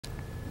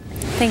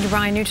Thank you,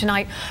 Brian. New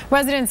tonight,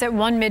 residents at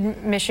one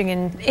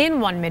mid-Michigan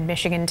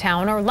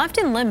town are left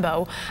in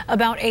limbo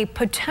about a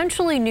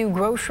potentially new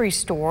grocery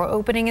store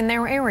opening in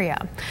their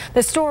area.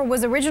 The store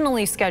was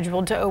originally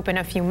scheduled to open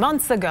a few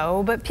months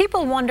ago, but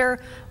people wonder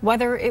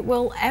whether it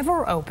will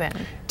ever open.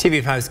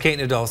 TV5's Kate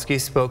Nadolski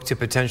spoke to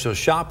potential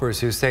shoppers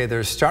who say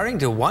they're starting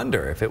to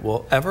wonder if it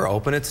will ever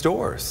open its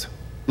doors.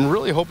 I'm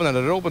really hoping that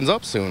it opens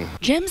up soon.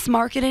 Jim's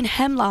Market in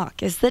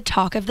Hemlock is the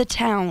talk of the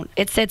town.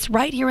 It sits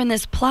right here in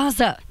this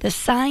plaza. The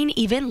sign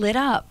even lit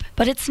up,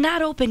 but it's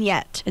not open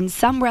yet, and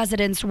some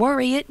residents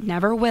worry it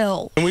never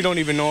will. And we don't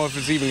even know if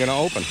it's even going to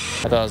open.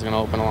 I thought it was going to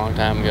open a long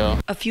time ago.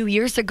 A few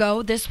years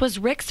ago, this was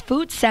Rick's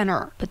Food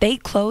Center, but they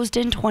closed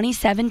in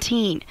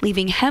 2017,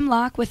 leaving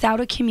Hemlock without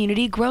a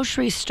community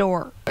grocery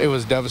store. It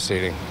was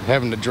devastating,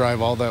 having to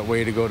drive all that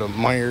way to go to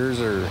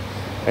Myers or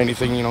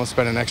anything,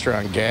 spending extra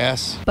on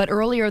gas. But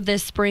earlier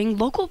this spring,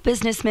 local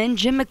businessman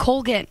Jim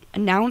McColgan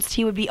announced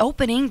he would be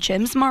opening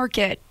Jim's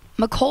Market.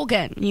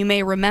 McColgan, you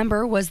may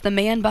remember, was the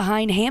man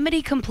behind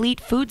Hamity Complete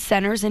Food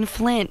Centers in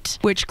Flint,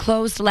 which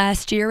closed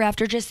last year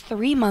after just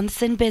 3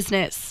 months in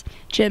business.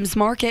 Jim's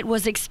Market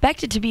was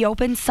expected to be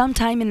open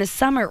sometime in the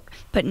summer,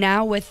 but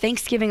now with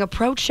Thanksgiving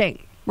approaching,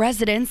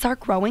 residents are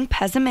growing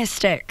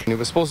pessimistic. It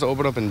was supposed to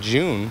open up in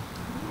June.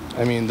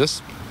 I mean,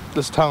 this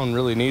town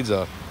really needs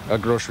a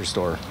grocery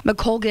store.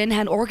 McColgan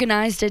had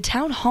organized a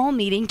town hall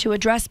meeting to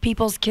address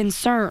people's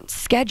concerns,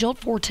 scheduled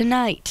for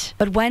tonight.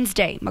 But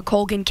Wednesday,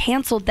 McColgan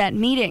canceled that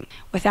meeting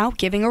without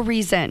giving a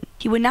reason.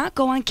 He would not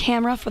go on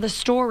camera for the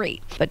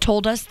story, but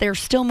told us they're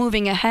still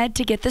moving ahead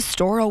to get the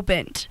store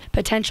opened.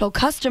 Potential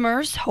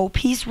customers hope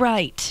he's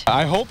right.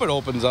 I hope it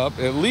opens up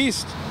at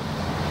least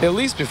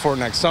before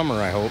next summer,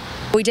 I hope.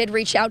 We did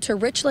reach out to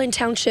Richland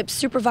Township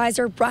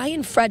Supervisor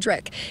Brian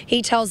Frederick.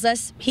 He tells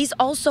us he's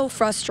also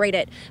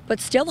frustrated, but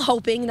still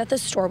hoping that the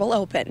store will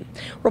open.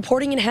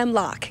 Reporting in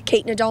Hemlock,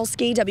 Kate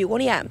Nadolski,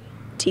 W1EM,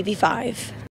 TV5.